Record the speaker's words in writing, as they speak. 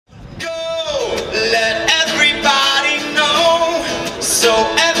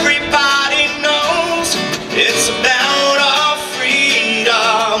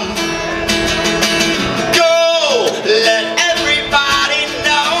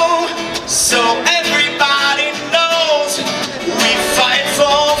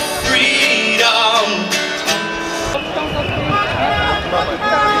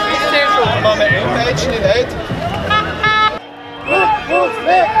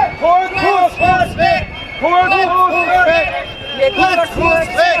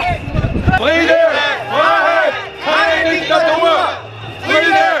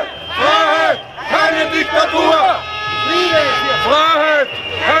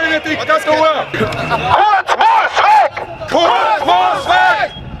Diktatur! Kurz muss weg! Kurz muss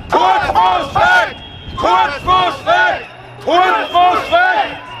weg! Kurz muss weg! Kurz muss weg! Kurz muss weg!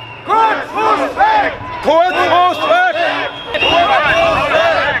 Kurz muss weg! Kurz muss weg! Kurz muss weg! Kurz muss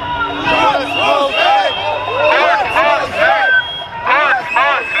weg! Kurz muss weg! Kurz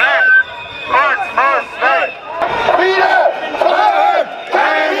muss weg! Kurz muss weg! Friede! Freiheit!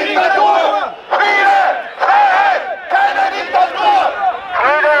 Keine Diktatur! Friede! Freiheit! Keine Diktatur!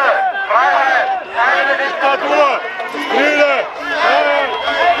 Friede! Freiheit! Keine Diktatur! Friede! Freiheit!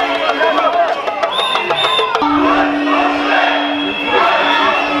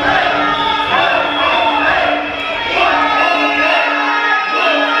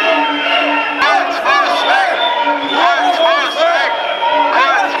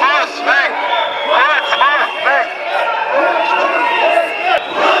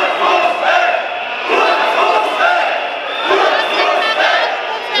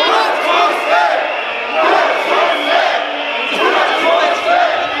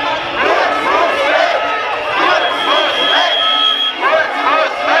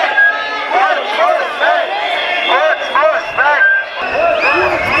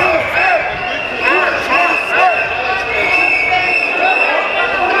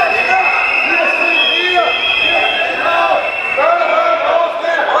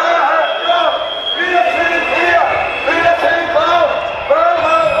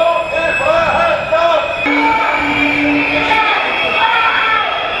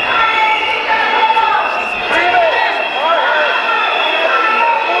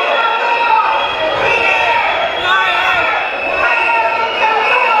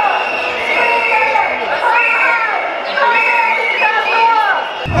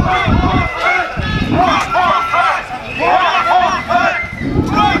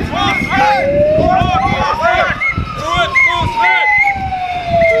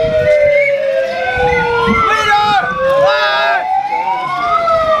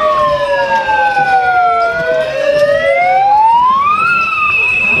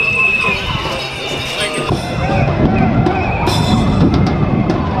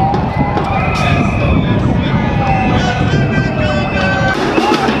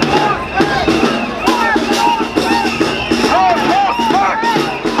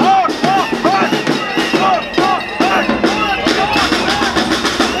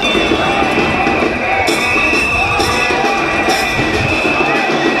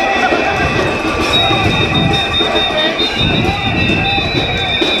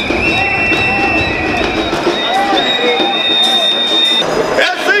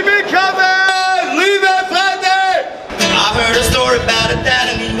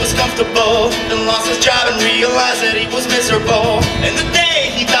 And lost his job and realized that he was miserable. And the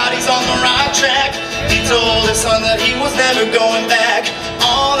day he thought he's on the right track, he told his son that he was never going back.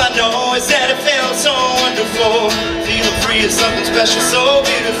 All I know is that it felt so wonderful. Feeling free is something special, so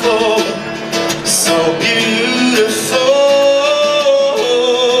beautiful. So beautiful.